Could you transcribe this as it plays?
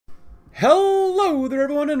Hello there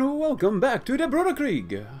everyone and welcome back to the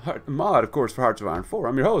Bruderkrieg mod, of course, for Hearts of Iron 4.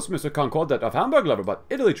 I'm your host, Mr. Concordat of Hamburg Lover, but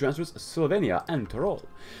Italy transfers Slovenia and Tyrol.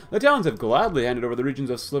 The towns have gladly handed over the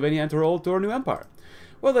regions of Slovenia and Tyrol to our new empire.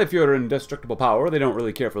 While they fear indestructible power, they don't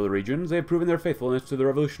really care for the regions. They have proven their faithfulness to the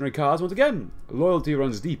revolutionary cause once again. Loyalty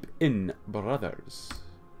runs deep in brothers.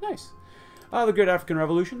 Nice. The Great African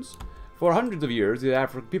Revolutions. For hundreds of years,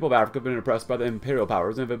 the people of Africa have been oppressed by the imperial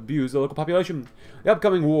powers and have abused the local population. The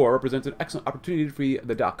upcoming war represents an excellent opportunity to free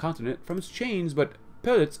the dark continent from its chains, but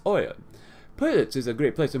pellets oil. Pellets is a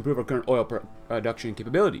great place to improve our current oil production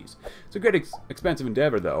capabilities. It's a great expensive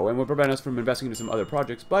endeavor, though, and will prevent us from investing into some other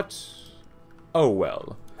projects, but oh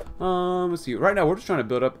well. Let's see. Right now, we're just trying to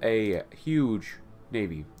build up a huge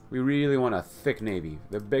navy. We really want a thick navy.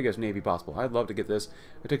 The biggest navy possible. I'd love to get this.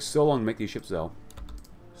 It takes so long to make these ships, though.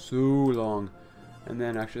 So long. And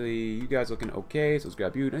then actually you guys looking okay, so let's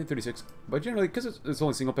grab you 1936, but generally because it's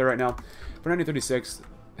only single player right now, for 1936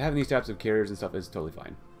 having these types of carriers and stuff is totally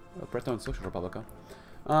fine. Breton Social Republic,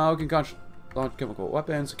 huh? We can launch chemical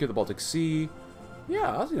weapons, secure the Baltic Sea.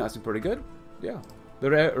 Yeah, I think that's pretty good. Yeah, the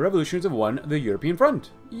revolutionaries have won the European front.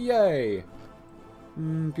 Yay.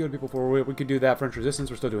 Fewer people for we could do that. French resistance,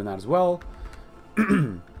 we're still doing that as well.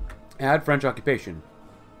 Add French occupation.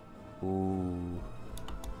 Ooh,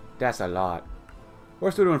 that's a lot.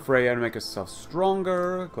 We're still doing Freya to make ourselves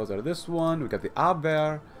stronger. Close out of this one. We got the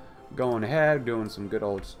Abwehr going ahead, doing some good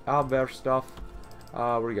old Abwehr stuff. Where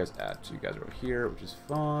are you guys at? You guys are over here, which is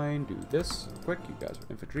fine. Do this quick. You guys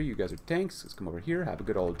are infantry. You guys are tanks. Let's come over here, have a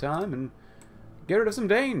good old time, and get rid of some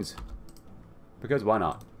Danes. Because why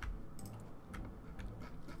not?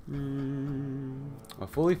 A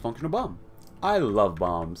fully functional bomb. I love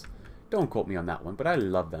bombs. Don't quote me on that one, but I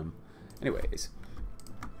love them. Anyways.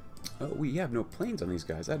 We have no planes on these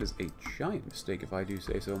guys. That is a giant mistake, if I do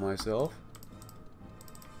say so myself.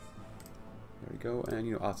 There we go. And,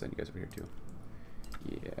 you know, I'll send you guys over here, too.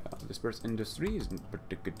 Yeah. Disperse industry is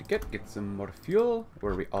pretty good to get. Get some more fuel.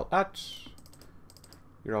 Where are we all at?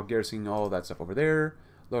 You're all garrisoning all that stuff over there.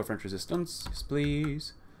 Lower French resistance. Yes,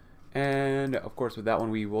 please. And, of course, with that one,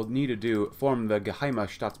 we will need to form the Geheime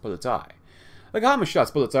Staatspolizei. The Geheime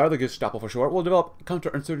Staatspolizei, the Gestapo for short, will develop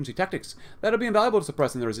counterinsurgency tactics that will be invaluable to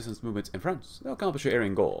suppressing the resistance movements in France. They'll accomplish their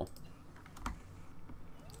Aryan goal.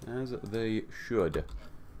 As they should.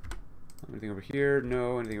 Anything over here?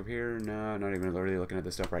 No. Anything over here? No. Not even really looking at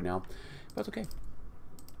this stuff right now. But it's okay.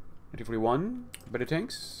 1941. Better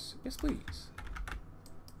tanks? Yes, please.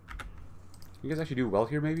 You guys actually do well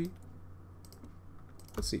here, maybe?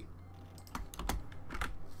 Let's see.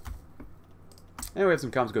 And we have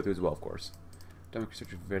some comms to go through as well, of course. Atomic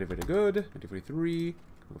research is very, very good. 1943.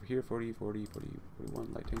 Over here, 40, 40, 40,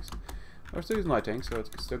 41 light tanks. We're still using light tanks, so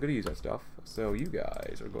it's still good to use that stuff. So you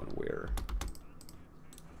guys are going to where?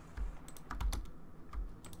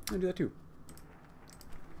 I'm going to do that too.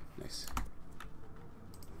 Nice.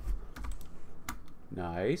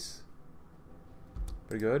 Nice.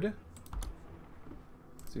 Pretty good.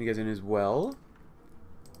 Send you guys in as well.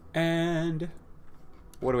 And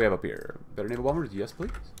what do we have up here? Better naval bombers? Yes,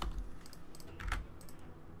 please.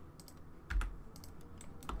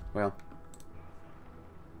 Well.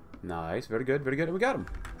 Nice. Very good. Very good. And we got him.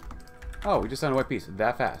 Oh, we just signed a white piece.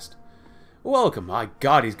 That fast. Welcome. My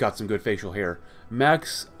God, he's got some good facial hair.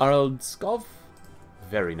 Max Arldskov.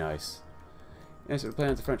 Very nice. Instant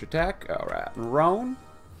plans the French attack. Alright. Rhone.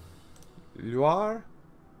 Loire.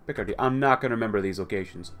 Picardy. I'm not going to remember these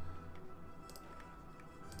locations.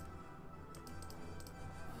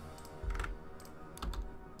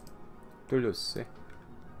 Toulouse.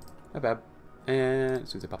 Not bad. And as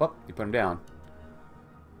soon as they pop up, you put them down.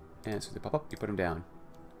 And as soon as they pop up, you put them down.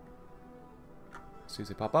 As soon as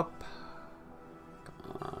they pop up.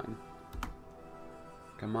 Come on.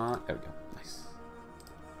 Come on. There we go. Nice.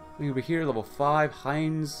 Looking over here, level 5.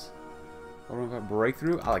 Heinz.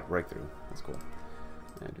 Breakthrough. I like breakthrough. That's cool.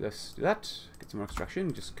 And do this, do that. Get some more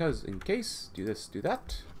extraction just because, in case. Do this, do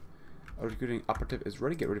that. Our recruiting operative is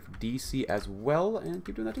ready. Get ready for DC as well. And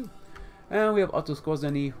keep doing that too. And we have Otto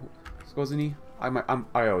Squazini.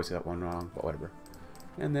 I always say that one wrong, but whatever.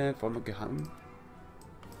 And then form a Geheime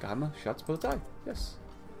Staatspolizei. Yes.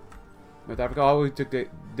 North Africa. Oh, we did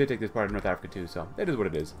take this part of North Africa too, so it is what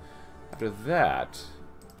it is. After that,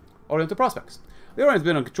 Oriental prospects. The Orient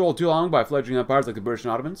has been controlled too long by fledgling empires like the British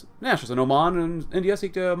and Ottomans. Nationalists in Oman and India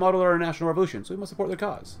seek to model our national revolution, so we must support their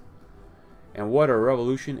cause. And what a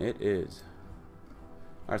revolution it is.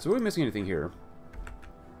 Alright, so are we missing anything here?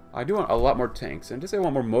 I do want a lot more tanks, and just say I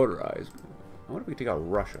want more motorized. I wonder if we can take out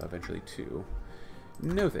Russia eventually, too.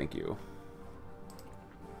 No, thank you.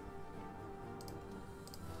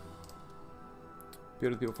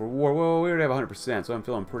 Build people for war. Well, we already have 100%, so I'm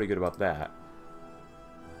feeling pretty good about that.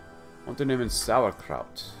 Unternehmen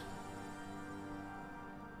Sauerkraut.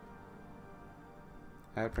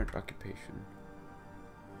 Add French occupation.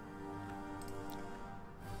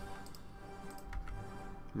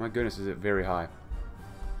 My goodness, is it very high.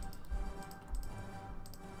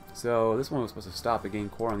 So this one was supposed to stop and gain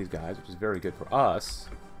core on these guys, which is very good for us.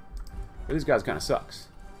 But these guys kind of sucks.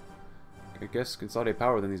 I guess consolidate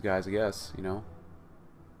power within these guys, I guess, you know.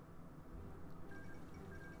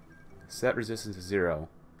 Set resistance to 0.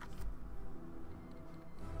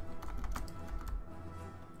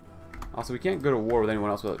 Also, we can't go to war with anyone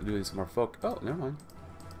else without doing some more folk. Oh, never mind.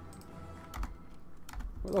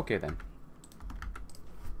 Well, okay then.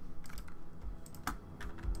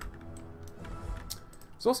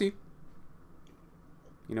 So we'll see.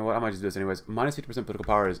 You know what? I might just do this anyways. Minus 50% political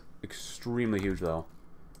power is extremely huge, though.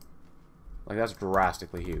 Like, that's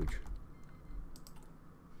drastically huge.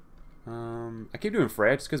 I keep doing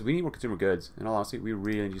France because we need more consumer goods. In all honesty, we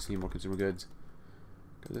really just need more consumer goods.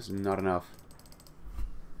 Because this is not enough.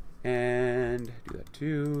 And do that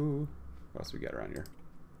too. What else we got around here?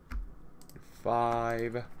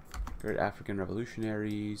 5. Great African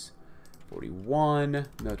revolutionaries. 41.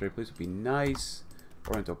 Military police would be nice.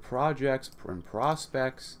 Oriental projects and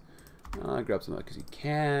prospects. Grab some of that because you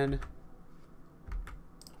can.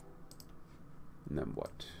 And then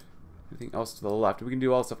what? Anything else to the left? We can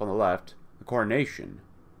do all the stuff on the left. The coronation.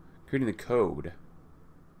 Creating the code.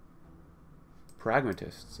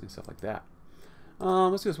 Pragmatists and stuff like that.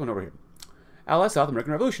 Let's do this one over here. Allied South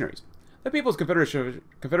American revolutionaries. The People's Confederation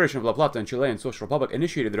of La Plata and Chilean Social Republic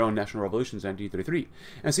initiated their own national revolutions in 1933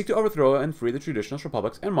 and seek to overthrow and free the traditional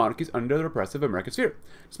republics and monarchies under the repressive American sphere.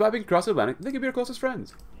 Despite being across the Atlantic, they can be our closest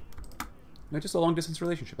friends. They're just a long-distance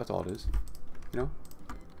relationship, that's all it is. You know?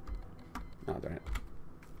 Oh, darn it.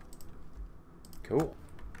 Cool.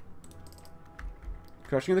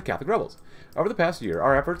 Crushing the Catholic rebels. Over the past year,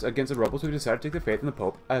 our efforts against the rebels have decided to take the faith in the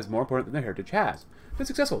Pope as more important than their heritage has been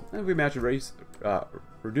successful, and we managed to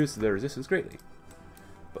reduce their resistance greatly.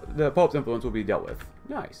 But the Pope's influence will be dealt with.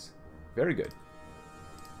 Nice. Very good.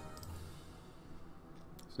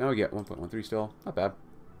 So now we get 1.13 still. Not bad.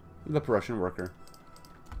 The Prussian worker.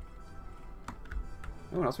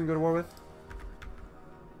 Anyone else we can go to war with?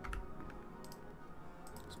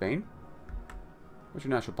 Spain? What's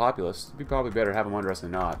your national populace? It'd be probably better to have them under us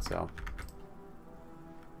than not, so.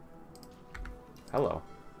 Hello.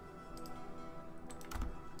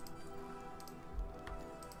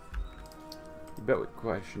 You bet we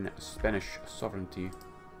question Spanish sovereignty.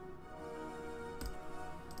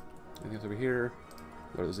 Anything else over here?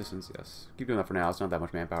 Low resistance, yes. Keep doing that for now, it's not that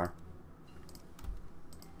much manpower.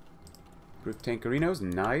 Proof tankerinos,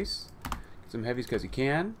 nice. Get some heavies because you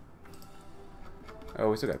can. Oh,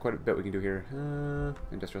 we still got quite a bit we can do here.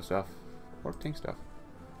 Industrial stuff. Or tank stuff.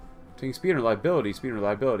 Tank speed and reliability. Speed and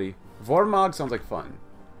reliability. Vormag sounds like fun.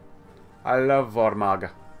 I love Vormag.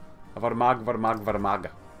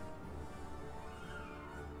 Vormag.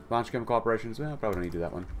 Launch chemical operations. Well, probably don't need to do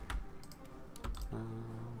that one.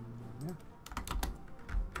 Yeah.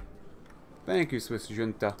 Thank you, Swiss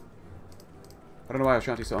Junta. I don't know why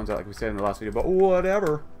Ashanti sounds out like we said in the last video, but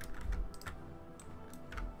whatever.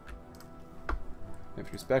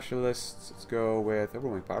 Infantry specialists. Let's go with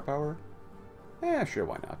overwhelming firepower. Yeah, sure,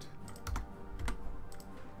 why not?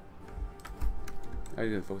 I need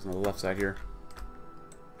to focus on the left side here.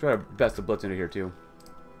 Try our best to blitz into here too.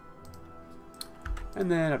 And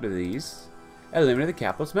then after these, eliminate the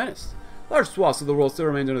capitalist menace. Large swaths of the world still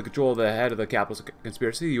remain under the control of the head of the capitalist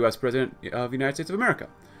conspiracy, the U.S. President of the United States of America.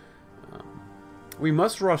 We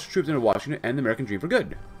must rush troops into Washington and the American dream for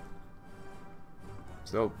good.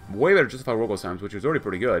 So, way better justify war goals times, which is already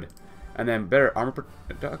pretty good. And then better armor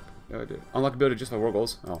unlock ability to justify war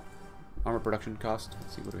goals. Oh, armor production cost.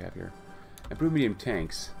 Let's see what we have here. Improve medium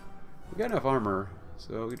tanks. We got enough armor,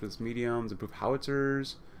 so we do this mediums. Improve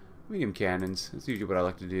howitzers, medium cannons. That's usually what I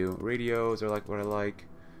like to do. Radios are like what I like.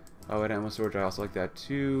 Oh, and ammo storage. I also like that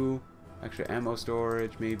too. Extra ammo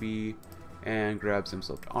storage maybe, and grab some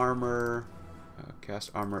sloped armor. Cast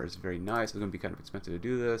armor is very nice. It's going to be kind of expensive to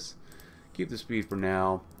do this. Keep the speed for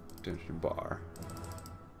now. Tension bar.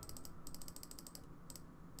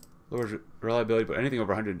 Lowers reliability, but anything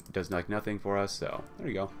over 100 does like nothing for us. So there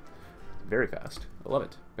you go. Very fast. I love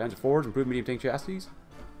it. Bands of forwards, improved medium tank chassis.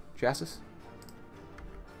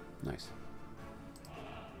 Nice.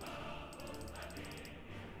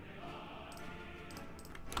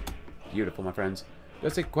 Beautiful, my friends. It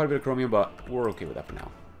does take quite a bit of chromium, but we're okay with that for now.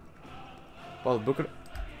 Well, the book.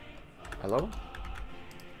 Hello?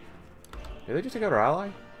 Did they just take out our ally?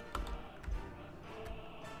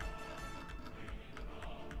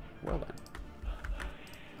 Well then.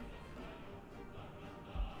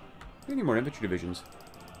 We need more infantry divisions.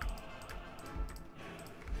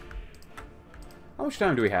 How much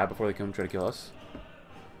time do we have before they come try to kill us?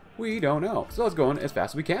 We don't know. So let's go in as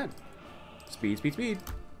fast as we can. Speed, speed, speed.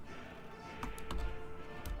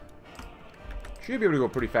 Should be able to go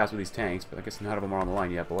pretty fast with these tanks, but I guess none of them are on the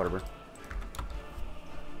line yet, but whatever.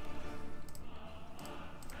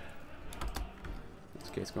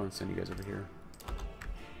 Okay, let's go and send you guys over here.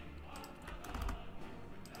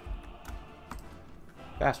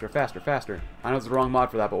 Faster, faster, faster. I know it's the wrong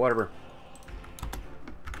mod for that, but whatever.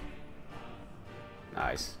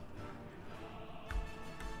 Nice.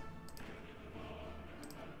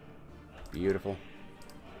 Beautiful.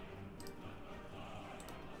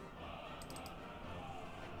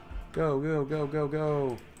 Go, go, go, go,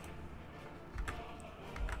 go.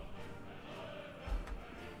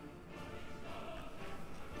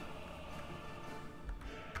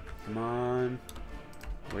 Come on.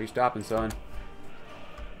 Where are you stopping, son?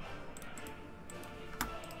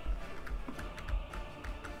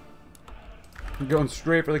 I'm going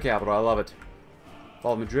straight for the capital. I love it.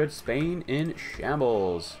 Fall of Madrid, Spain in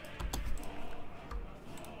shambles.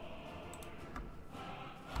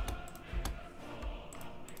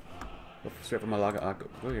 Go straight for my log.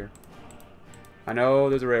 Go here. I know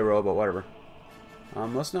there's a railroad, but whatever.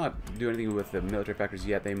 Let's not do anything with the military factors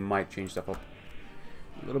yet. They might change stuff up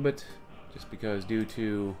a little bit, just because due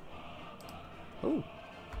to. Oh.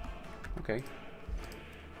 Okay.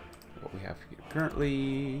 What we have here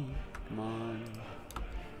currently. Come on.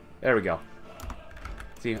 There we go.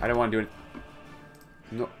 See, I don't want to do it.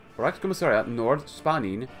 No, Reichskommissariat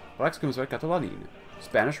Nord-Spanien, Reichskommissariat Catalanin,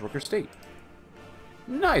 Spanish worker state.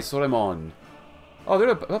 Nice, Raymond. Oh, they're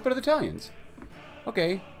up at the Italians.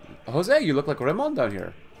 Okay. Jose, you look like Raymond down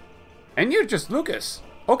here. And you're just Lucas.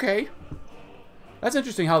 Okay. That's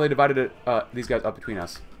interesting how they divided it, these guys up between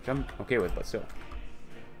us. Which I'm okay with, but still.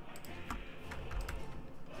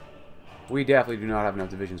 We definitely do not have enough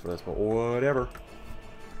divisions for this, but whatever.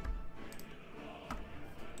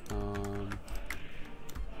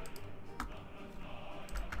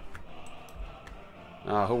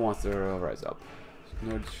 Who wants to rise up?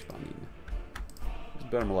 Nord-Spanien. Just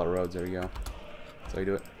build them a lot of roads. There you go. That's how you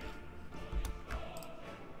do it.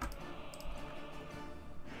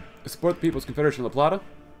 Support the People's Confederation of La Plata.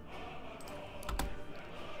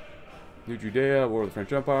 New Judea, War with the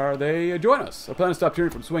French Empire. They join us. Our plan to stop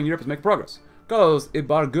tyranny from swaying Europe is make progress. Carlos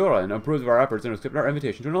Ibarguren approves of our efforts and accepted our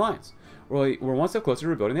invitation to an alliance. We're one step closer to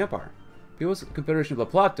rebuilding the empire. People's Confederation of La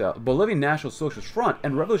Plata, Bolivian National Socialist Front,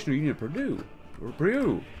 and Revolutionary Union of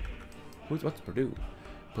Peru. What's Peru?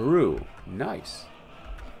 Peru. Nice.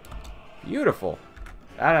 Beautiful.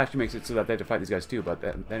 That actually makes it so that they have to fight these guys too, but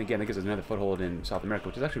then again, that gives us another foothold in South America,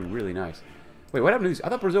 which is actually really nice. Wait, what happened to these? I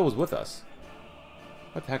thought Brazil was with us.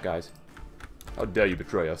 What the heck, guys? How dare you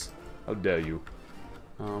betray us? How dare you?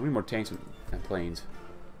 We need more tanks and planes.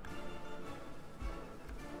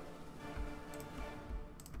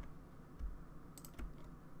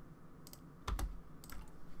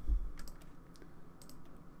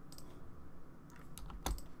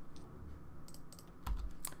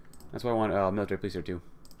 That's why I want military police here too.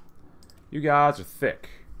 You guys are thick.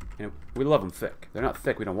 And we love them thick. They're not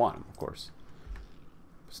thick, we don't want them, of course.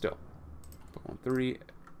 Still. Put 1, 3.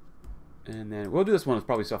 And then we'll do this one as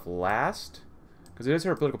probably stuff last. Because it is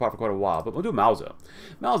her political power for quite a while. But we'll do Mauser.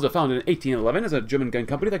 Mauser, founded in 1811, is a German gun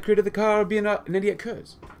company that created the car B98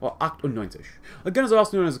 Kurz. Or 98. The gun is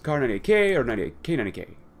also known as the Car 98K or 98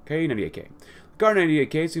 K90K. K98K. The Car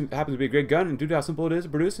 98K happens to be a great gun, and due to how simple it is to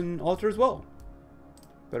produce and alter as well.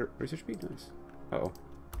 Better research speed, nice. Uh-oh.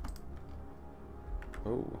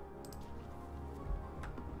 Oh.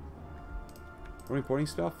 We're importing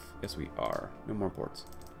stuff? Yes, we are. No more imports.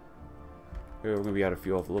 We're going to be out of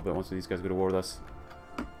fuel for a little bit once these guys go to war with us.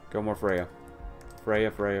 Go more Freya. Freya,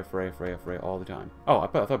 Freya, Freya, Freya, Freya, all the time. Oh, I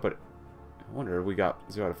thought I put it. I wonder if we got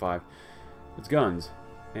 0 out of 5. It's guns.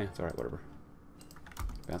 Eh, it's alright, whatever.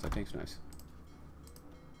 Bounce out tanks, nice.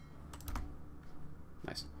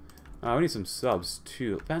 Nice. We need some subs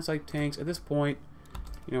too. Advanced light tanks. At this point,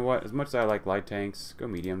 you know what? As much as I like light tanks, go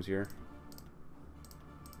mediums here.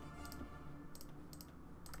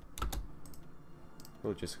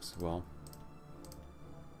 Logistics as well.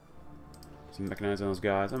 Some mechanized on those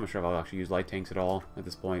guys. I'm not sure if I'll actually use light tanks at all at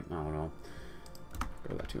this point. I don't know.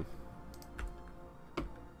 Go that too.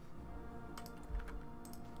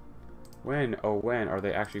 When, oh when, are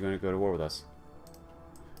they actually going to go to war with us?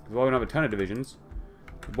 Because while we don't have a ton of divisions,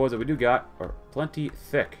 the boys that we do got are plenty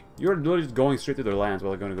thick. You're literally just going straight through their lands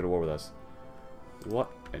while they're going to go to war with us.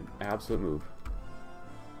 What an absolute move.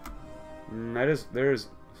 There's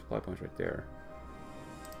supply points right there.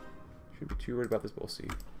 Shouldn't be too worried about this, but we'll see.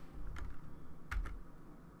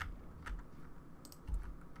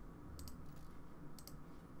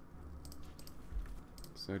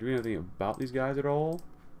 So, do we know anything about these guys at all?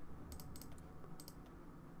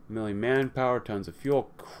 Million manpower, tons of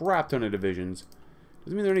fuel, crap ton of divisions.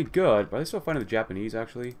 Doesn't mean they're any good, but are they still fighting the Japanese,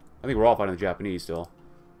 actually? I think we're all fighting the Japanese still.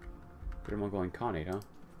 Greater Mongolian Khanate, huh?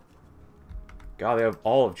 God, they have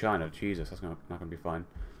all of China. Jesus, that's not going to be fun.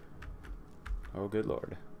 Oh, good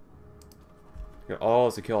lord. Got all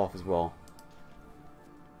this to kill off as well.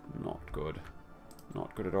 Not good.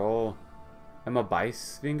 Not good at all. Emma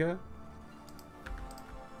Beisfinger?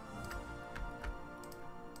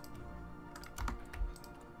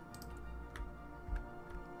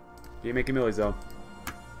 Keep making millies, though.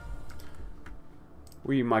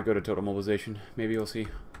 We might go to total mobilization. Maybe we'll see.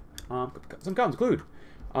 Some comments include.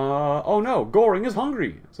 Oh no, Göring is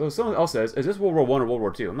hungry. So someone else says, is this World War I or World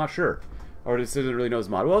War II? I'm not sure. Or this doesn't really know this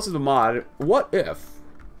mod. Well, this is the mod. What if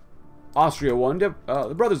Austria won the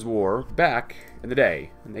Brothers' War back in the day,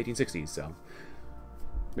 in the 1860s? So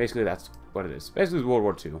basically, that's what it is. Basically, it's World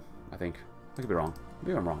War II, I think. I could be wrong.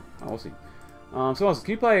 Maybe I'm wrong. Oh, we'll see. So else,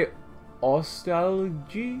 can you play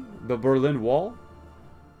Ostalgie, the Berlin Wall?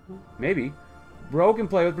 Maybe. Bro can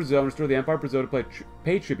play with Brazil and restore the Empire of Brazil to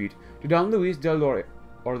pay tribute to Don Luis de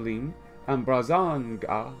Orleans and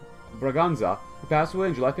Braganza, who passed away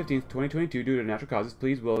on July 15th, 2022 due to natural causes.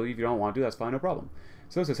 Please, Will, if you don't want to, that's fine, no problem.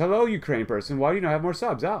 So it says, hello, Ukraine person, why do you not have more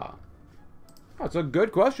subs? That's a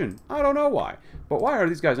good question. I don't know why. But why are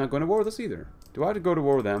these guys not going to war with us either? Do I have to go to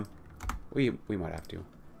war with them? We might have to.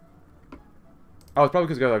 Oh, it's probably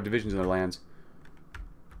because they have divisions in their lands.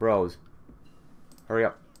 Bros. Hurry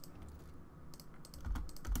up.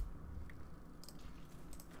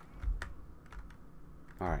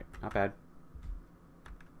 Alright, not bad.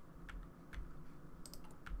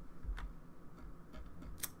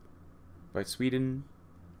 Right, Sweden.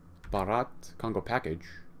 Barat. Congo package.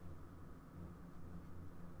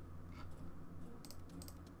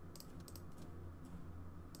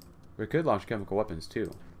 We could launch chemical weapons too.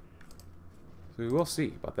 So we will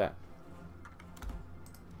see about that.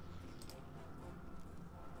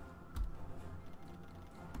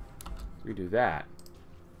 We do that.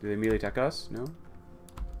 Do they immediately attack us? No?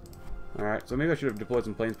 Alright, so maybe I should have deployed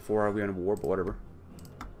some planes before we went into war, but whatever.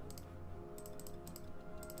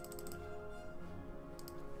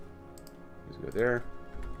 Let's go there.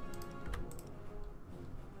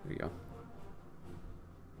 There you go.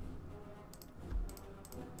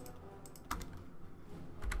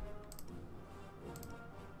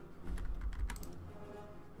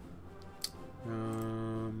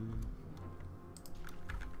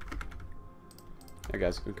 Hey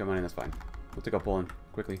guys, come on in, that's fine. We'll take up Poland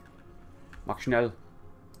quickly. Mach schnell.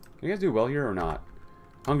 Can you guys do well here or not?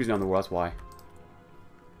 Hungary's not in the war, that's why.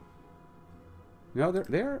 No,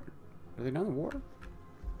 they're are they not in the war?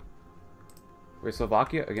 Wait,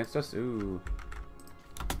 Slovakia against us? Ooh.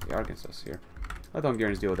 They are against us here. Let the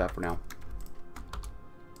Hungarians deal with that for now.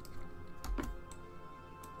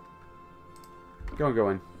 Go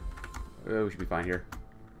in. Oh, we should be fine here.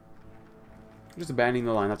 Just abandoning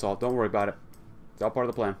the line, that's all. Don't worry about it. It's all part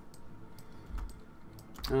of the plan.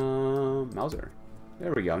 Mauser.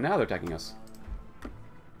 There we go. Now they're attacking us.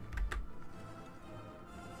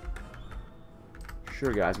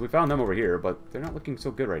 Sure, guys. We found them over here, but they're not looking so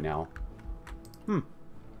good right now.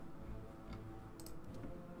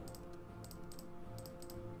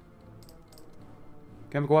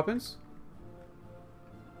 Chemical weapons?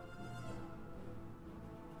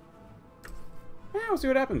 Yeah, we'll see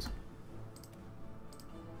what happens.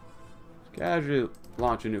 Casually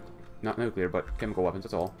launch a not nuclear, but chemical weapons,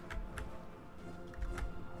 that's all.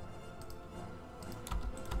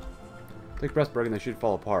 Take Pressburg and they should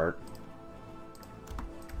fall apart.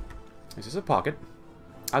 Is this a pocket?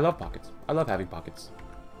 I love pockets. I love having pockets.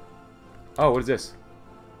 Oh, what is this?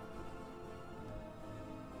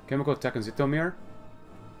 Chemical attack on Zitomir?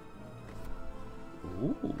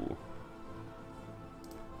 Ooh.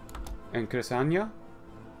 And Kresania?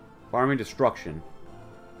 Farming destruction.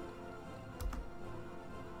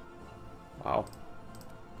 Wow.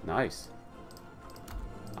 Nice.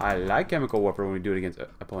 I like chemical warfare when we do it against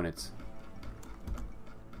opponents.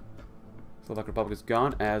 Slovak Republic is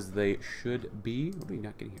gone, as they should be. What are we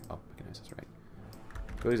not getting here? Oh, recognize that's right.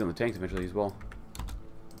 Go these on the tanks eventually as well.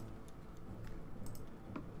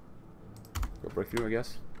 Go break through, I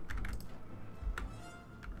guess.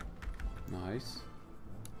 Nice.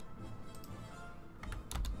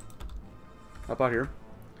 How about here?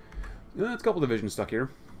 Yeah, it's a couple divisions stuck here.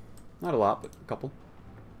 Not a lot, but a couple.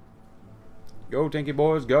 Go, tanky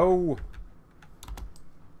boys, go!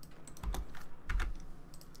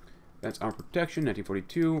 Advanced armor protection,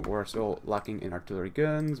 1942. We're still lacking in artillery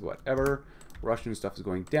guns, whatever. Russian stuff is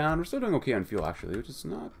going down. We're still doing okay on fuel, actually, which is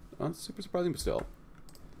not super surprising, but still.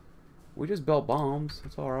 We just built bombs.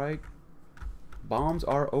 That's alright. Bombs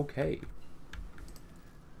are okay.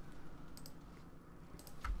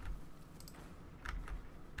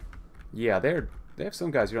 Yeah, they have some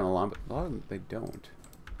guys here on the line, but a lot of them, they don't.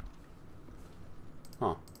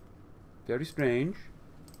 Huh. Very strange.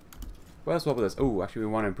 Well, let's swap with this. Oh, actually,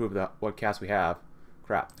 we want to improve what cast we have.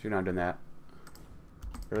 Crap, you're not doing that.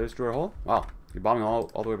 Early destroyer hull? Wow. You're bombing all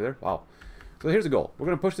the way over there? Wow. So here's the goal. We're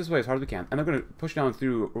going to push this way as hard as we can. And I'm going to push down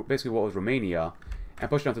through basically what was Romania. And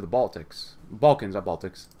push down through the Baltics. Balkans, not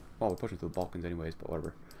Baltics. Well, we're pushing through the Balkans anyways, but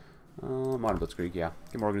whatever. Modern Blitzkrieg, yeah.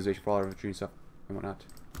 Get more organization for all our infantry and stuff. And whatnot.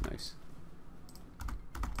 Nice.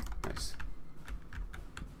 Nice.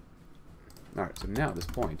 Alright, so now at this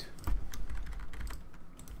point.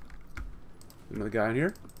 Another guy in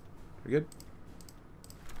here. Pretty good.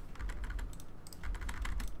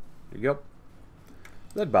 There you go.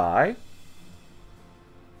 Led by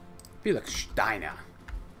Felix Steiner.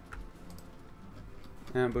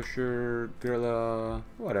 Ambusher, guerrilla,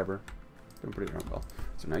 whatever. Doing pretty darn well.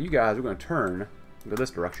 So now you guys are going to turn and go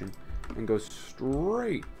this direction and go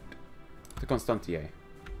straight to Constantia.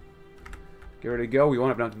 Get ready to go. We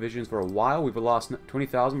won't have enough divisions for a while. We've lost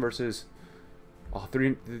 20,000 versus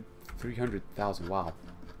 300,000. Wow.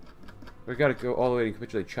 We've got to go all the way to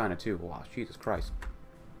capitulate China too. Wow, Jesus Christ.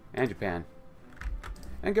 And Japan.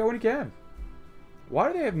 And go when you can.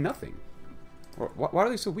 Why do they have nothing? Or why are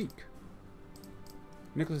they so weak?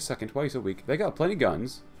 Nicholas II, why are you so weak? They got plenty of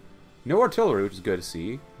guns. No artillery, which is good to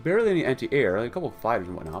see. Barely any anti-air. Like a couple of fighters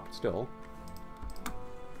and whatnot, but still.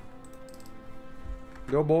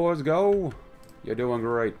 Go, boys, go! You're doing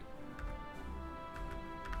great.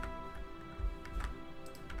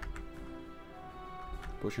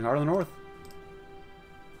 Pushing hard on the north.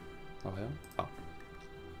 Oh, hell. Oh.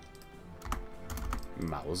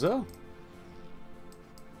 Mauser?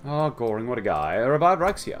 Oh, Göring, what a guy. Revived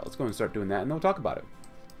Reichsheer. Let's go and start doing that, and then we'll talk about it.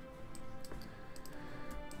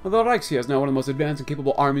 Although Reichsheer is now one of the most advanced and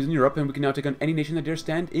capable armies in Europe, and we can now take on any nation that dares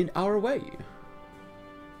stand in our way.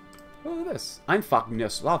 Oh, look at this. Einfach nur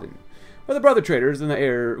Slaven. With the brother traders and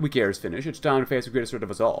the weak airs finish, it's time to face the greatest threat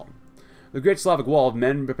of us all. The great Slavic wall of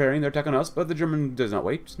men preparing their attack on us, but the German does not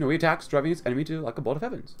wait. No, he attacks, driving its enemy to like a bolt of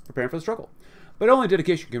heavens, preparing for the struggle. But only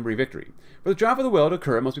dedication can bring victory. For the triumph of the will to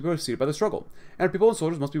occur, it must be preceded by the struggle, and our people and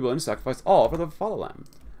soldiers must be willing to sacrifice all for the fatherland.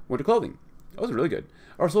 Winter clothing. That was really good.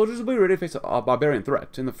 Our soldiers will be ready to face a barbarian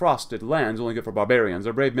threat. In the frosted lands only good for barbarians,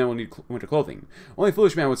 our brave men will need winter clothing. Only a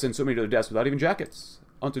foolish man would send so many to their deaths without even jackets.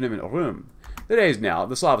 Unternehmen Ruhm. The day is now.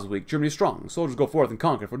 The Slav is weak. Germany is strong. Soldiers go forth and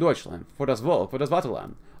conquer for Deutschland, for das Volk, for das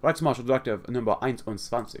Vaterland. Reichsmarschall Directive number 21.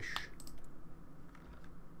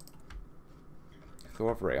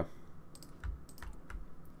 Thor Freya.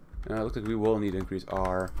 Looks like we will need to increase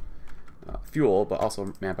our fuel, but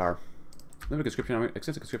also manpower. Limited conscription,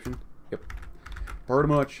 extensive conscription. Yep. Pretty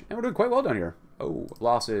much. And we're doing quite well down here. Oh,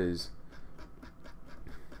 losses.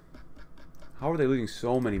 How are they losing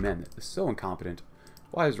so many men? It's so incompetent.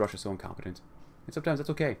 Why is Russia so incompetent? And sometimes that's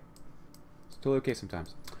okay. It's totally okay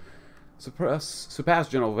sometimes. Surpass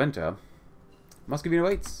General Venta. Muscovine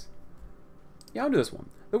awaits. Yeah, I'll do this one.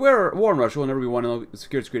 The war in Russia will never be won in the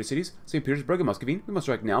secured greatest cities. St. Petersburg and Muscovine. We must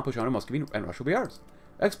strike now, push on to Muscovine, and Russia will be ours.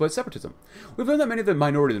 Exploit separatism. We've learned that many of the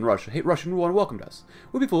minorities in Russia hate Russian rule and welcomed us.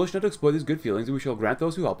 We'll be foolish not to exploit these good feelings, and we shall grant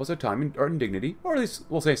those who help us autonomy and dignity, or at least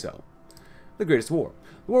we'll say so. The greatest war.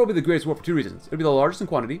 The war will be the greatest war for two reasons. It'll be the largest in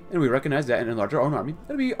quantity, and we recognize that and enlarge our own army.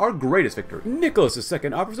 It'll be our greatest victory. Nicholas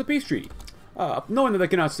II offers a peace treaty. Knowing that they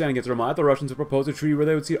cannot stand against Romania, the Russians have proposed a treaty where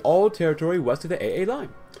they would cede all territory west of the AA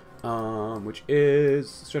line. Which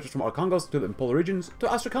stretches from Archangels to the polar regions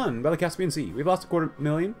to Astrakhan by the Caspian Sea. We've lost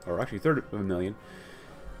 250,000, or actually 300,000.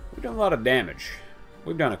 We've done a lot of damage.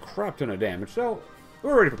 We've done a crap ton of damage, so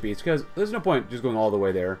we're ready for peace, because there's no point just going all the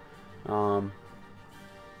way there. Because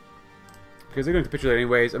they're going to capitulate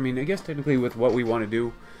anyways. I mean, I guess technically with what we want to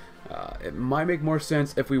do, it might make more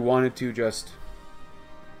sense if we wanted to just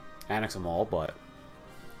annex them all, but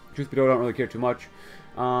truth be told, I don't really care too much.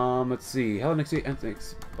 Let's see.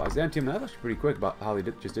 Hellenix, Byzantium. That's actually pretty quick about how they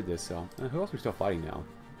just did this, so. Who else are we still fighting now?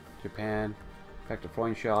 Japan. Back to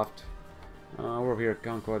Freundschaft. We're over here at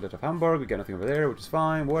Concord of Hamburg. We got nothing over there, which is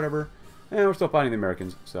fine. Whatever. And we're still fighting the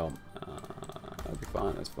Americans, so. That'll be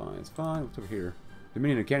fine. That's fine. It's fine. What's over here?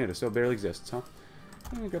 Dominion of Canada still barely exists, huh?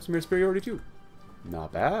 And we got some air superiority, too.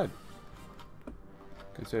 Not bad.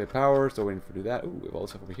 Consider power, still waiting for do that. Ooh, we have all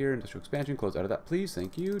this stuff over here. Industrial expansion, close out of that, please.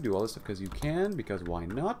 Thank you. Do all this stuff because you can, because why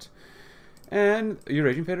not? And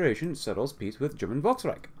Eurasian Federation settles peace with German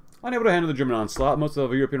Volksreich. Unable to handle the German onslaught, most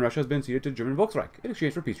of European Russia has been ceded to the German Volksreich in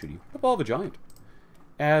exchange for a peace treaty. The ball of a giant.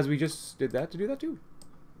 As we just did that to do that too.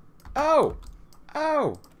 Oh!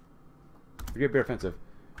 Oh! Forget bear offensive.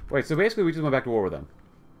 Wait, so basically we just went back to war with them.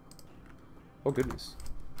 Oh goodness.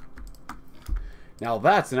 Now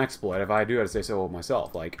that's an exploit, if I do have to say so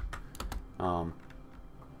myself. Like,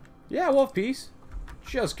 yeah, we'll have peace.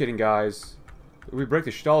 Just kidding, guys. We break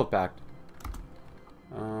the Stahl Pact.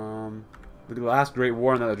 The last great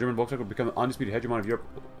war, and that the German Volksreich would become the undisputed hegemon of Europe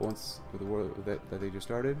once with the war that they just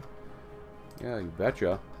started. Yeah, you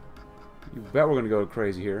betcha. You bet we're gonna go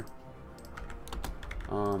crazy here.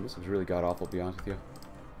 This is really god-awful, to be honest with you.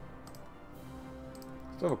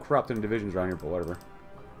 Still have a crap ton of divisions around here, but whatever.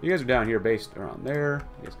 You guys are down here, based around there.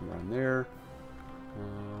 You guys come around there.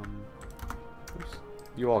 Oops.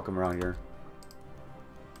 You all come around here.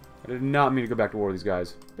 I did not mean to go back to war with these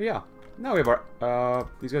guys. But yeah, now we have our,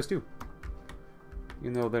 these guys too.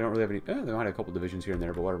 Even though they don't really have any, they might have a couple divisions here and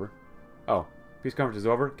there, but whatever. Oh, peace conference is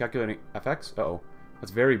over. Calculating FX. Uh-oh.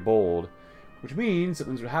 That's very bold. Which means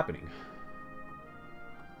something's happening.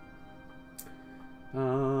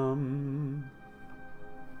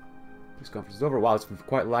 Peace conference is over. Wow, it's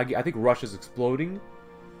quite laggy. I think Russia's exploding.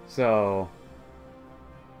 So,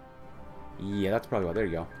 yeah, that's probably why. There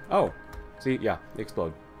you go. Oh, see, yeah, they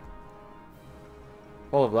explode.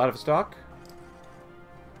 Fall of Vladivostok.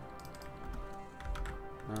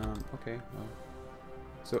 Okay. Well.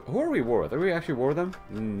 So, who are we at war with? Are we actually at war with them?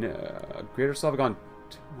 No. Greater Slavic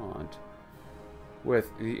Entente.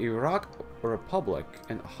 With the Iraq Republic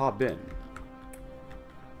and Habin.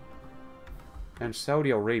 And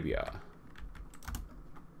Saudi Arabia.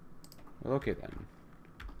 Well, okay then.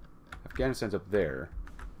 Afghanistan's up there.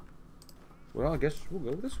 Well, I guess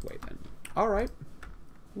we'll go this way then. Alright.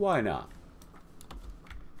 Why not?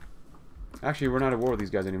 Actually, we're not at war with these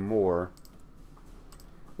guys anymore.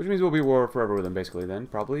 Which means we'll be at war forever with them, basically, then.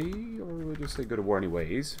 Probably. Or we'll just say go to war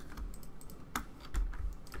anyways. I'm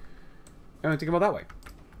going to take them out that way.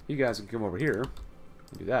 You guys can come over here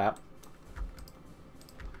and do that.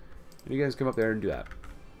 And you guys come up there and do that.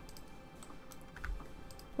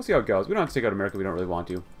 We'll see how it goes. We don't have to take out America. We don't really want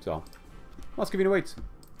to. So, let's give you weights.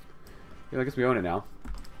 Yeah, I guess we own it now.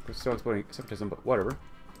 We're still exploiting separatism, but whatever.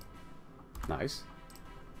 Nice.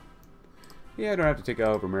 Yeah, I don't have to take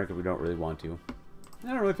out America if we don't really want to. I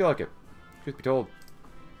don't really feel like it. Truth be told,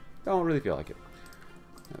 don't really feel like it.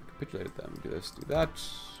 Capitulate them. Do this, do that.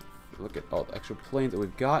 Look at all the extra planes that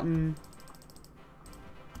we've gotten.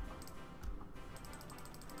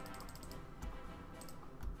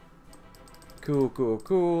 Cool, cool,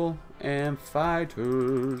 cool. And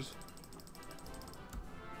fighters.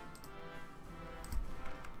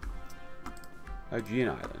 Aegean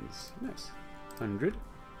Islands. Nice. 100.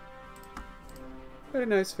 Very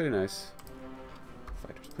nice, very nice.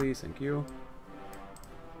 Fighters, please. Thank you.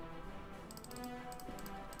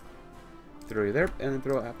 Throw you there, and then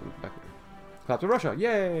throw it back there. Clap to Russia.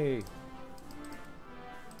 Yay!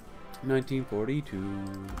 1942.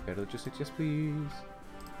 Better logistics, yes, please.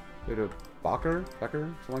 Go to Becker,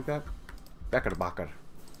 something like that. Becker.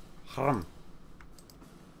 Haram.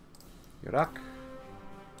 Iraq.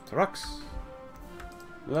 Turks.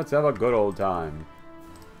 Let's have a good old time.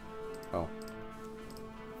 Oh.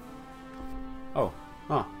 Oh.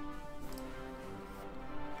 Huh.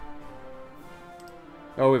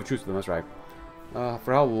 Oh, we have a truce with them, that's right.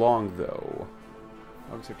 For how long, though?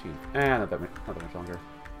 August 13th. Not that much longer.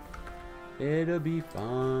 It'll be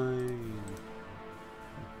fine.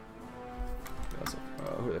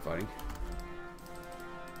 Who are they fighting?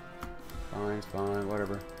 Fine, it's fine,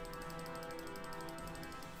 whatever.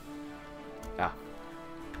 Ah.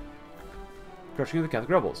 Crushing of the Catholic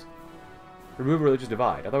rebels. Remove religious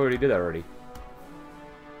divide. I thought we already did that already.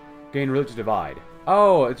 Gain religious divide.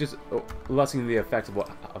 Oh, it's just lessening the effects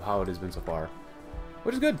of how it has been so far.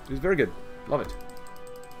 Which is good. It's very good. Love it.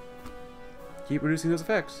 Keep reducing those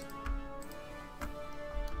effects.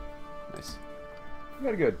 Nice.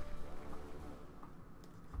 Very good.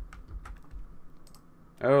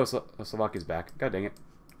 Oh, Slovakia's back. God dang it.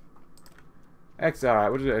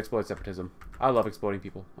 Alright, we'll just exploit separatism. I love exploding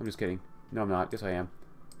people. I'm just kidding. No, I'm not. Yes, I am.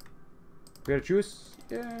 We got a truce?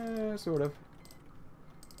 Yeah, sort of.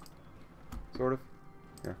 Sort of.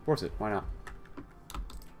 Here, force it. Why not?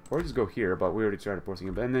 Or just go here, but we already started forcing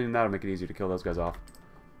it. And then that'll make it easier to kill those guys off.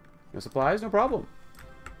 No supplies? No problem.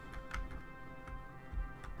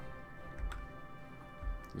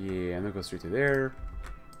 Yeah, I'm gonna go straight to there.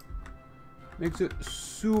 Makes it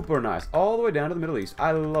super nice. All the way down to the Middle East.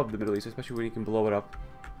 I love the Middle East, especially when you can blow it up.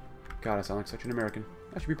 God, I sound like such an American.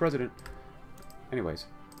 I should be president. Anyways.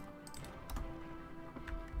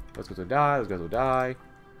 Those guys will die. Those guys will die.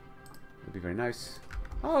 That'd be very nice.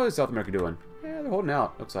 Oh, how's South America doing? Yeah, they're holding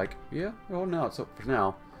out, looks like. Yeah, they're holding out, so for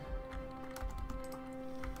now.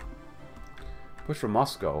 Push for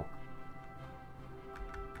Moscow.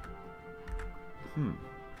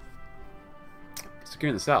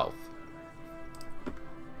 Securing the south.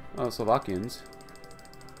 Oh, Slovakians.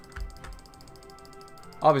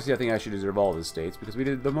 Obviously, I think I should deserve all of the states because we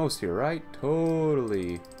did the most here, right?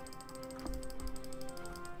 Totally.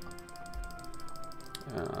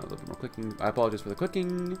 A little bit more clicking. I apologize for the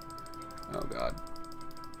clicking. Oh, God.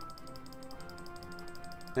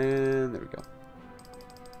 And there we go.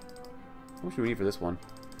 How much do we need for this one?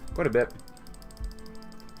 Quite a bit.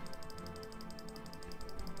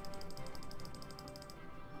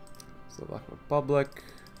 Slovak Republic.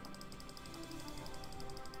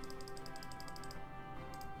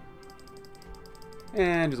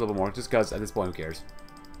 And just a little more, just because at this point, who cares?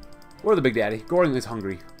 We're the big daddy. Göring is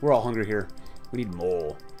hungry. We're all hungry here. We need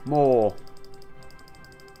more. More.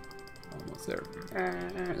 Almost there.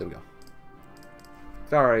 There we go.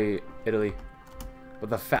 Sorry, Italy. But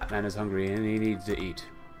the fat man is hungry and he needs to eat.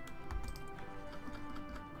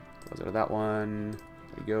 Close out of that one.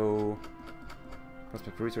 There we go.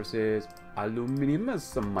 Prospect for resources. Aluminium, as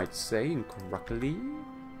some might say incorrectly.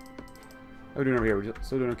 How are we doing over here? We're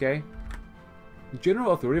still doing okay?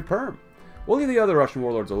 General Authority of Perm. We'll leave the other Russian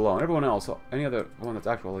warlords alone. Everyone else, any other one that's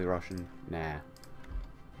actually Russian, nah.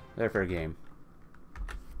 They're fair game.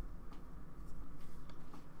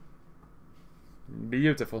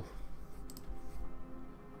 Beautiful.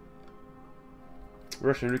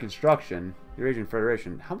 Russian Reconstruction. Eurasian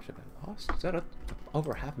Federation. How much have I lost? Is that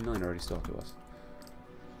over 500,000 already still to us?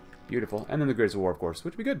 Beautiful. And then the Greatest War, of course,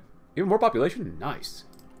 which would be good. Even more population? Nice.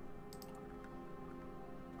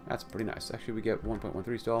 That's pretty nice. Actually, we get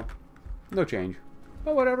 1.13 still. No change.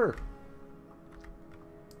 But whatever.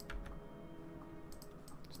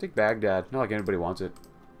 Let's take Baghdad. Not like anybody wants it.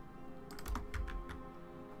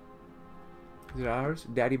 Is it ours?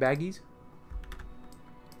 Daddy Baggies?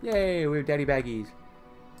 Yay, we have Daddy Baggies.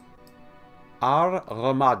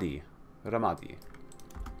 Ramadi. Ramadi.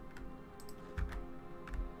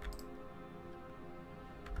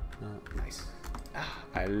 Nice.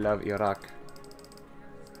 I love Iraq.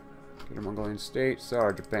 Get a Mongolian state.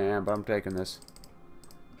 Sorry, Japan, but I'm taking this.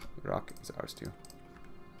 Iraq is ours too.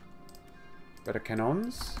 Better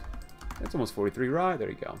cannons. That's almost 43, right? There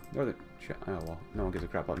you go. Northern China. Oh, well. No one gives a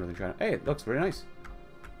crap about Northern China. Hey, it looks very nice.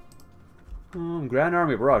 Grand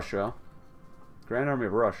Army of Russia. Grand Army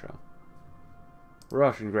of Russia.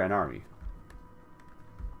 Russian Grand Army.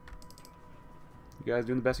 You guys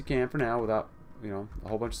doing the best you can for now without, you know, a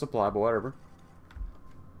whole bunch of supply, but whatever.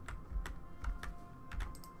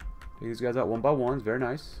 Take these guys out one by one. It's very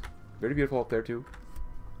nice. Very beautiful up there, too.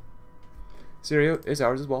 Syria is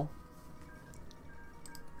ours as well.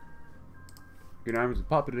 Green Army is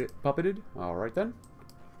puppeted. Alright then.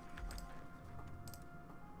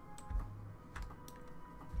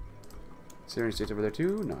 Syrian states over there,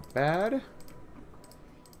 too. Not bad.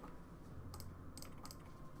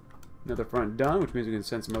 Another front done, which means we can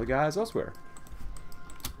send some other guys elsewhere.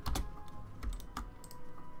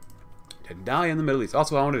 To die in the Middle East.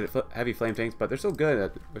 Also, I wanted heavy flame tanks, but they're so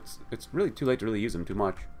good that it's really too late to really use them too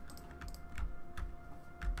much.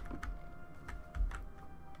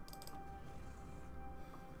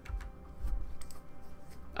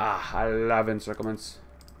 Ah, I love encirclements.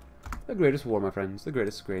 The greatest war, my friends. The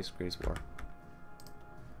greatest war.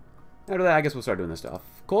 After that, I guess we'll start doing this stuff.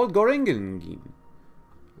 Called Göring.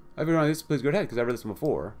 Everyone on this, please go ahead, because I've read this one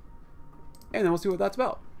before. And then we'll see what that's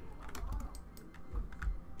about.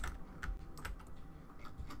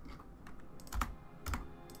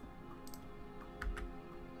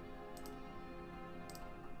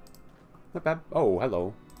 Not bad. Oh,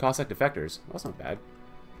 hello. Cossack defectors. Well, that's not bad.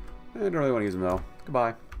 I don't really want to use them, though.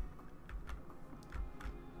 Goodbye.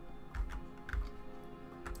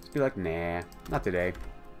 Just be like, nah. Not today.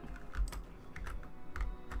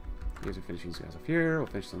 You guys are finishing these guys off here. We'll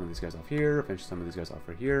finish some of these guys off here. We'll finish some of these guys off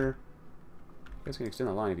right here. You guys can extend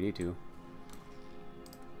the line if you need to.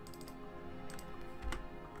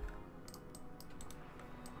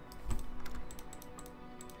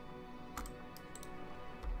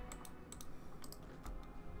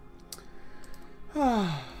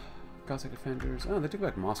 Cossack defenders. Oh, they took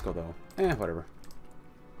back Moscow, though. Eh, whatever.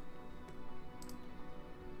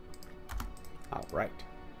 Alright.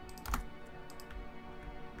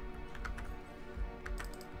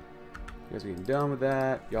 You guys are getting done with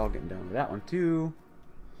that. Y'all getting done with that one, too.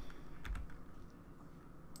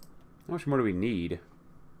 How much more do we need?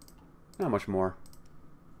 Not much more.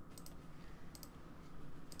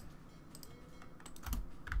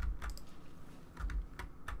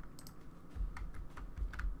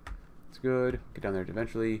 good. Get down there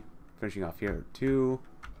eventually. Finishing off here too.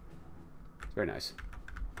 It's very nice.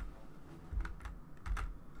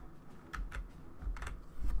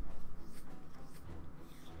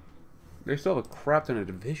 They still have a crap ton of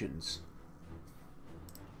divisions.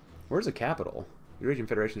 Where's the capital? The Eurasian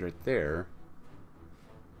Federation's right there.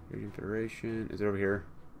 Eurasian Federation. Is it over here?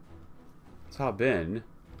 Let's hop in.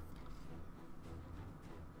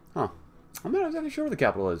 Huh. I'm not exactly sure where the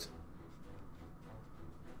capital is.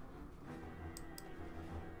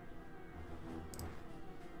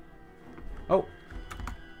 Oh.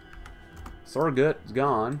 Sorgut is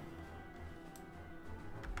gone.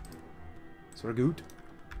 Sorgut.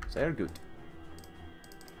 Sorgut.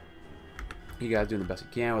 You guys doing the best you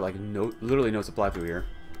can with like literally no supply through here.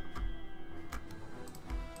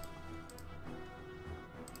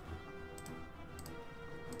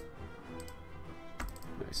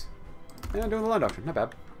 Nice. And doing the land auction, not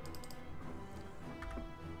bad.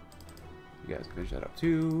 You guys can finish that up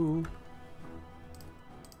too.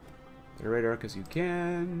 The radar because you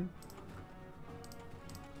can.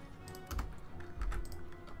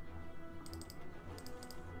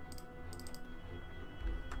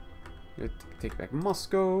 Take back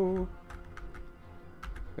Moscow.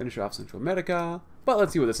 Finish off Central America. But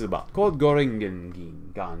let's see what this is about. Called Göring.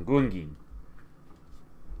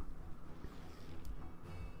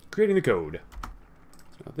 Creating the code.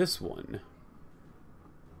 Now this one.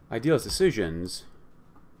 Idealist decisions.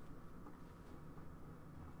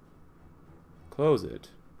 Close it.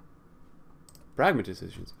 Pragmatist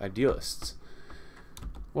decisions. Idealists.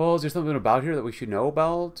 Well, is there something about here that we should know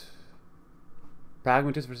about?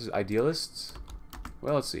 Pragmatists versus idealists?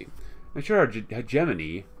 Well, let's see. Ensure our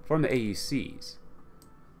hegemony from the AECs.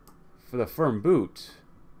 For the firm boot,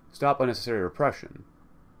 stop unnecessary repression.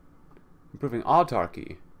 Improving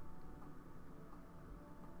autarky.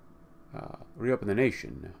 Reopen the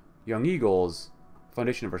nation. Young Eagles,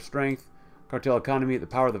 foundation of our strength. Cartel economy, the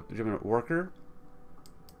power of the German worker.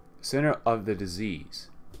 Center of the disease.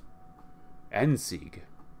 Enzig.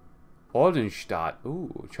 Oldenstadt.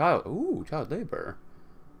 Ooh, child labor.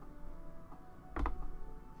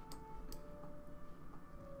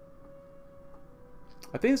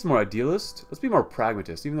 I think it's more idealist. Let's be more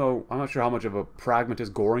pragmatist, even though I'm not sure how much of a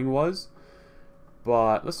pragmatist Göring was.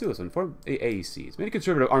 But let's do this one. Form AECs. Many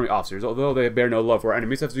conservative army officers, although they bear no love for our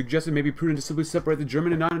enemies, have suggested it may be prudent to simply separate the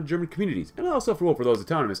German and non-German communities, and allow self-rule for those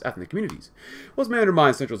autonomous ethnic communities. Once may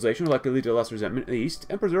undermine centralization, will likely lead to less resentment in the East,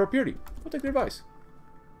 and preserve our purity. We'll take their advice.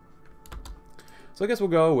 So I guess we'll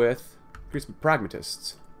go with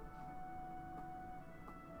pragmatists.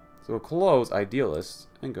 So we'll close idealists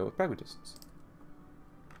and go with pragmatists.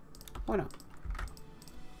 Why not?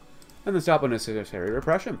 And then stop unnecessary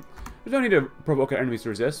repression. There's no need to provoke our enemies to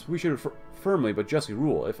resist. We should firmly but justly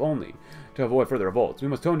rule, if only to avoid further revolts. We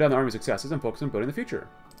must tone down the army's successes and focus on building the future.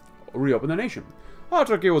 Reopen the nation.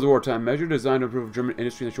 Autarky was a wartime measure designed to improve German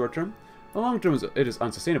industry in the short term. In the long term, it is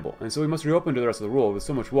unsustainable, and so we must reopen to the rest of the world. With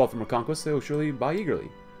so much wealth from our conquest, they will surely buy eagerly.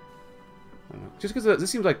 Just because this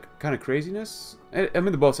seems like kind of craziness. I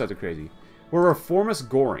mean, the both sides are crazy. We're a reformist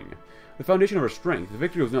Göring. The foundation of our strength, the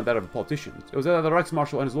victory was not that of the politicians. It was that of the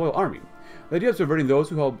Reichsmarschall and his loyal army. The idea of subverting those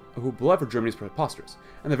who bled for Germany is preposterous,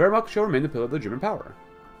 and the Wehrmacht shall remain the pillar of the German power.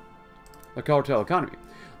 The cartel economy.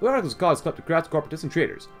 The radicals cause kleptocrats, corporatists, and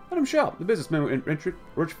traders. Let them shout. The businessmen and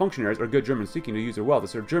rich functionaries are good Germans seeking to use their wealth to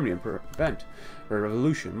serve Germany and prevent a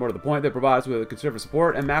revolution. More to the point, they provide us with conservative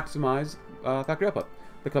support and maximize factory output.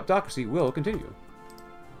 The kleptocracy will continue.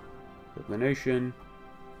 The nation,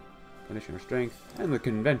 foundation of strength, and the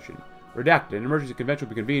convention. Redacted. An emergency convention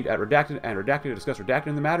will be convened at Redacted and Redacted to discuss Redacted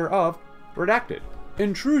in the matter of Redacted.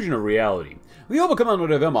 Intrusion of reality. The Oberkommando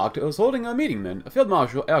der Wehrmacht was holding a meeting then. Field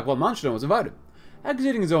Marshal Erich von Manstein was invited.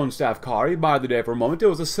 Exiting his own staff car, he admired the day for a moment. It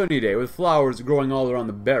was a sunny day, with flowers growing all around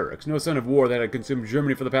the barracks. No sign of war that had consumed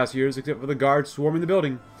Germany for the past years, except for the guards swarming the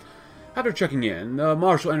building. After checking in, the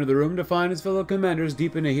Marshal entered the room to find his fellow commanders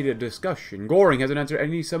deep in a heated discussion. Göring hasn't answered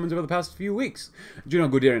any summons over the past few weeks, General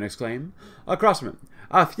Guderian exclaimed. Across from him,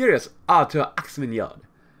 a furious Arthur Axman yelled.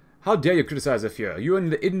 How dare you criticize the Fuhrer? You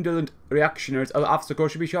and the indolent reactionaries of the officer corps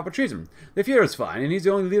should be shot for treason. The Fuhrer is fine, and he's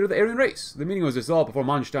the only leader of the Aryan race. The meeting was dissolved before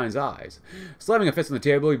Manstein's eyes. Slamming a fist on the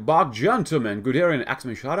table, he barked, "Gentlemen!" Guderian and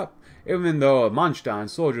Axman shot up. Even though Manstein,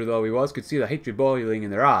 soldier though he was, could see the hatred boiling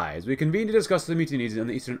in their eyes. We convened to discuss the mutinies in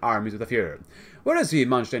the eastern armies with the Fuhrer. Where is he?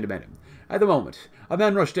 Manstein demanded. At the moment, a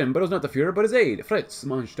man rushed in, but it was not the Fuhrer, but his aide, Fritz,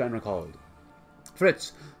 Manstein recalled.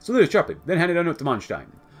 Fritz saluted sharply, then handed a note to Manstein.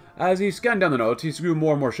 As he scanned down the note, he grew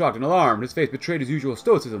more and more shocked and alarmed. His face betrayed his usual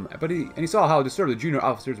stoicism, but he saw how disturbed the junior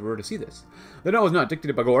officers were to see this. The note was not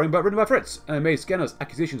dictated by Göring, but written by Fritz, and made scandalous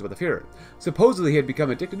accusations about the Führer. Supposedly he had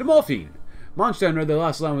become addicted to morphine. Manstein read the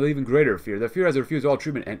last line with even greater fear. The Führer has refused all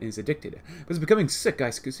treatment and is addicted. But is becoming sick,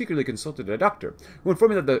 I secretly consulted a doctor, who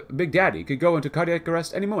informed me that the Big Daddy could go into cardiac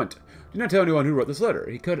arrest any moment. Do not tell anyone who wrote this letter.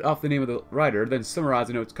 He cut off the name of the writer, then summarized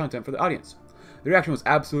the note's content for the audience. The reaction was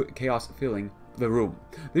absolute chaos filling the room.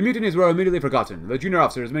 The mutinies were immediately forgotten. The junior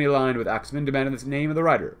officers, many aligned with Axmann, demanded the name of the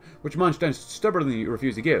writer, which Manstein stubbornly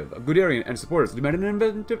refused to give. Guderian and supporters demanded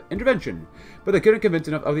an intervention, but they couldn't convince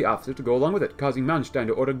enough of the officers to go along with it, causing Manstein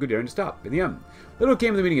to order Guderian to stop. In the end, little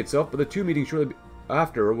came of the meeting itself, but the two meetings shortly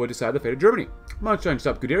after would decide the fate of Germany. Manstein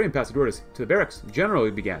stopped Guderian and passed the orders to the barracks. General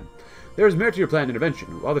began. There is merit to your planned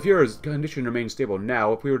intervention. While the Führer's condition remains stable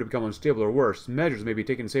now, if we were to become unstable or worse, measures may be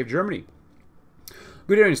taken to save Germany.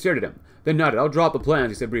 Guderian stared at him, then nodded. I'll drop the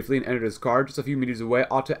plans, he said briefly, and entered his car. Just a few meters away,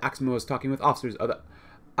 Otto Axmann was talking with officers of the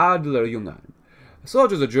Adlerjungen.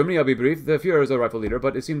 Soldiers of Germany, I'll be brief. The Führer is a rightful leader,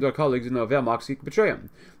 but it seems our colleagues in the Wehrmacht seek to betray him.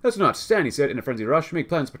 Let's not stand, he said, in a frenzied rush. Make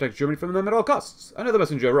plans to protect Germany from them at all costs. Another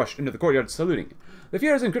messenger rushed into the courtyard, saluting. The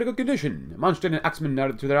Führer is in critical condition. Manstein and Axmann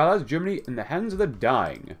nodded to their allies. Germany in the hands of the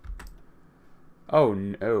dying. Oh,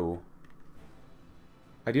 no.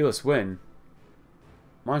 Idealists win.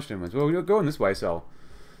 Manstein wins. Well, we're going this way, so...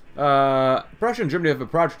 Prussia and Germany have a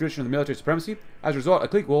proud tradition of military supremacy. As a result, a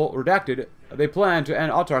clique will redacted. They plan to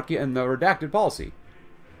end autarky and the redacted policy.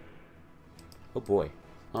 Oh boy.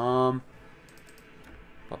 Preußische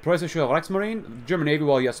Reichsmarine, the German Navy,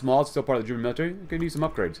 while yes small, it's still part of the German military. Could need some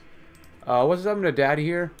upgrades. What's happening to Daddy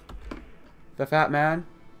here? The fat man.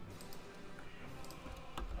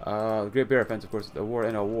 The Great Bear Offense, of course, the war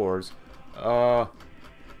and all wars.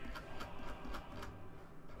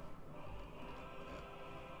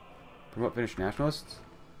 Promote Finnish nationalists.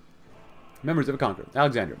 Members of a conqueror.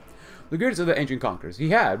 Alexander. The greatest of the ancient conquerors. He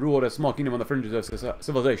had ruled a small kingdom on the fringes of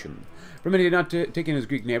civilization. For many, he had not taken his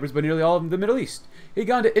Greek neighbors, but nearly all of the Middle East. He had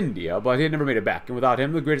gone to India, but he had never made it back, and without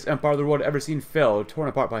him, the greatest empire the world had ever seen fell, torn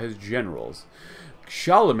apart by his generals.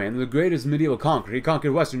 Charlemagne, the greatest medieval conqueror, he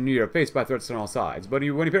conquered Western Europe, faced by threats on all sides, but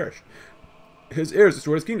when he perished, his heirs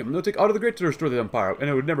destroyed his kingdom. They'll take Otto the Great to restore the empire, and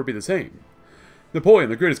it would never be the same. Napoleon,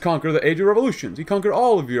 the greatest conqueror of the age of revolutions. He conquered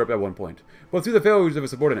all of Europe at one point, but through the failures of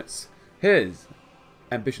his subordinates, his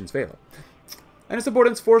ambitions failed. And his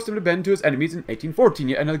subordinates forced him to bend to his enemies in 1814.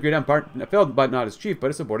 Yet another great empire failed, but not his chief, but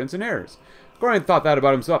his subordinates and heirs. Göring thought that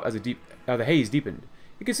about himself as the haze deepened.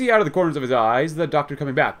 He could see out of the corners of his eyes the doctor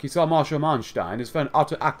coming back. He saw Marshal Manstein, his friend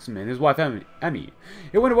Otto Axmann, his wife Emmy.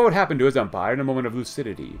 He wondered what would happen to his empire in a moment of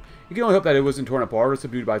lucidity. He could only hope that it wasn't torn apart or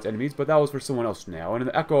subdued by its enemies, but that was for someone else now, and in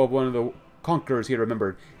the echo of one of the conquerors he had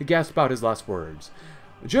remembered, he gasped out his last words.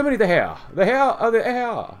 Germany the heir of the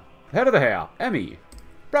heir, head of the heir, Emmy.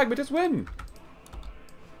 Pragmatists win.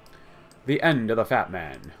 The end of the fat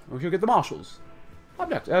man. We should get the marshals. Up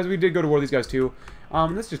next, as we did go to war with these guys too.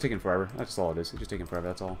 This is just taking forever. That's just all it is. It's just taking forever,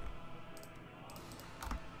 that's all.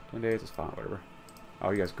 10 days, it's fine, whatever. Oh,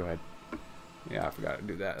 you guys go ahead. Yeah, I forgot to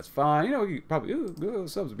do that. That's fine. You know, you probably,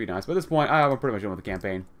 subs would be nice. But at this point, I'm pretty much done with the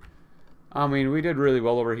campaign. I mean, we did really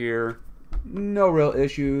well over here. No real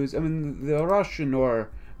issues. I mean, the Russian or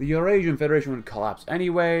the Eurasian Federation would collapse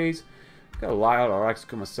anyways. Got a lot of our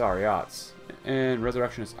ex-commissariats. And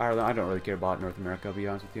Resurrectionist Ireland, I don't really care about North America, I'll be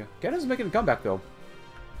honest with you. Canada's making a comeback, though.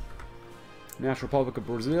 National Republic of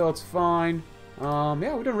Brazil, it's fine.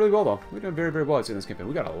 Yeah, we're doing really well, though. We're doing very, very well in this campaign.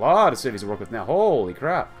 We got a lot of cities to work with now. Holy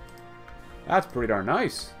crap. That's pretty darn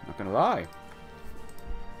nice. Not gonna lie.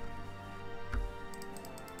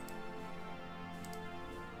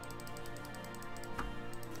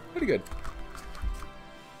 Pretty good.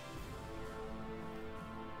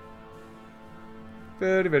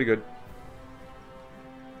 Very, very good.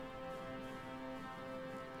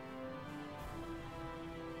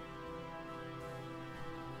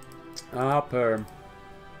 Perm.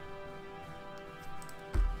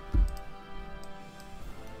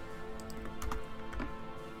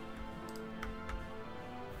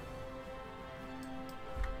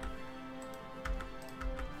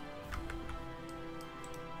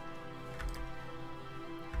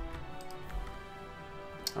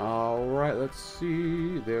 Alright, let's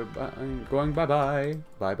see. They're going bye-bye.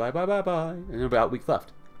 Bye-bye-bye-bye-bye. And about a week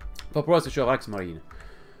left. For Prussia Reichsmarine.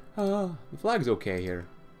 The flag's okay here.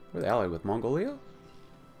 We're the allied with Mongolia?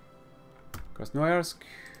 Krasnoyarsk?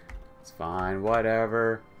 It's fine,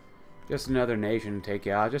 whatever. Just another nation to take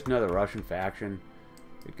out. Just another Russian faction.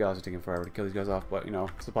 These guys are taking forever to kill these guys off, but, you know,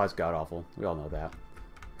 supplies god-awful. We all know that.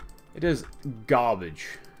 It is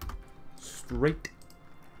garbage. Straight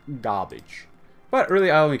garbage. But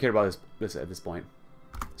really, I only care about this at this point.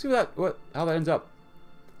 See how that ends up.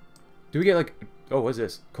 Do we get like, oh, what's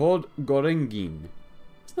this? Cold Göring.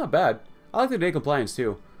 It's not bad. I like the day compliance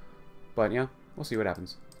too. But yeah, we'll see what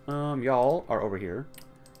happens. Y'all are over here.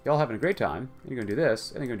 Y'all having a great time. And you're gonna do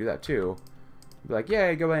this, and you're gonna do that too. Be like,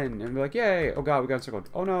 yay, go in, and be like, yay. Oh god, we got encircled.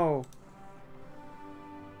 Oh no.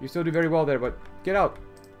 You still do very well there, but get out.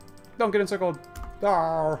 Don't get encircled.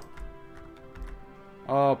 Arr.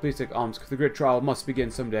 Oh, please take Omsk. The great trial must begin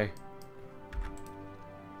someday.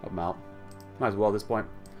 Help him out. Might as well at this point.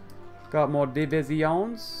 Got more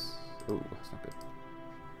divisions. Ooh, that's not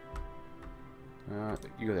good.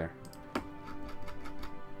 You go there.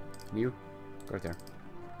 And you go right there.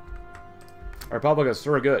 Our Republic is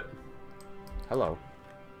sure good. Hello.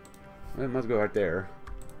 Let's go right there.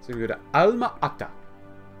 So we go to Alma Ata.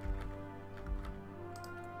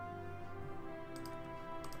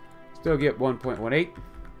 Still get 1.18.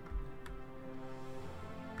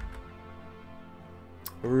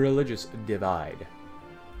 Religious divide.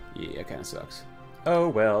 Yeah, kind of sucks. Oh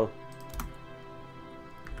well.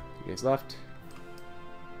 You guys left.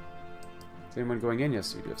 Is anyone going in?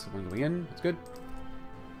 Yes, we do have someone going in. That's good.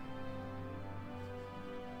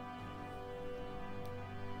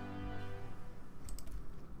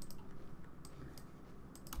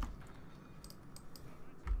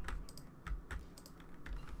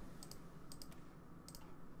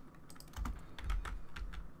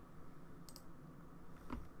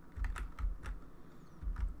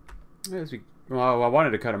 Well, I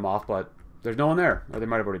wanted to cut him off, but there's no one there. Or they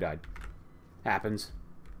might have already died. Happens.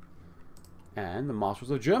 And the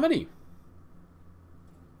Marshals of Germany.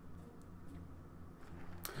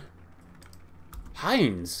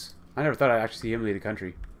 Heinz. I never thought I'd actually see him lead a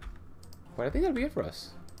country. But I think that'd be it for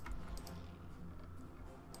us.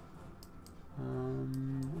 I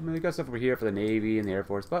mean, we got stuff over here for the Navy and the Air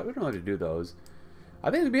Force, but we don't know how to do those. I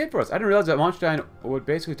think that'd be it for us. I didn't realize that Manstein would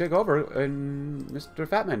basically take over and Mr.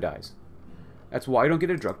 Fatman dies. That's why you don't get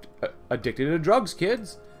addicted to drugs,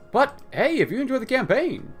 kids. But, hey, if you enjoy the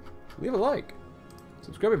campaign, leave a like.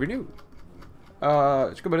 Subscribe if you're new. Check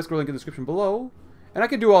out my Discord link in the description below. And I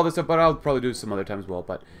can do all this stuff, but I'll probably do some other time as well.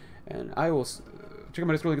 And I will check out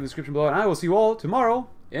my Discord link in the description below, and I will see you all tomorrow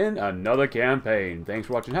in another campaign. Thanks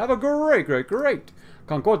for watching. Have a great, great, great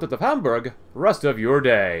Concordat of Hamburg rest of your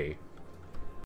day.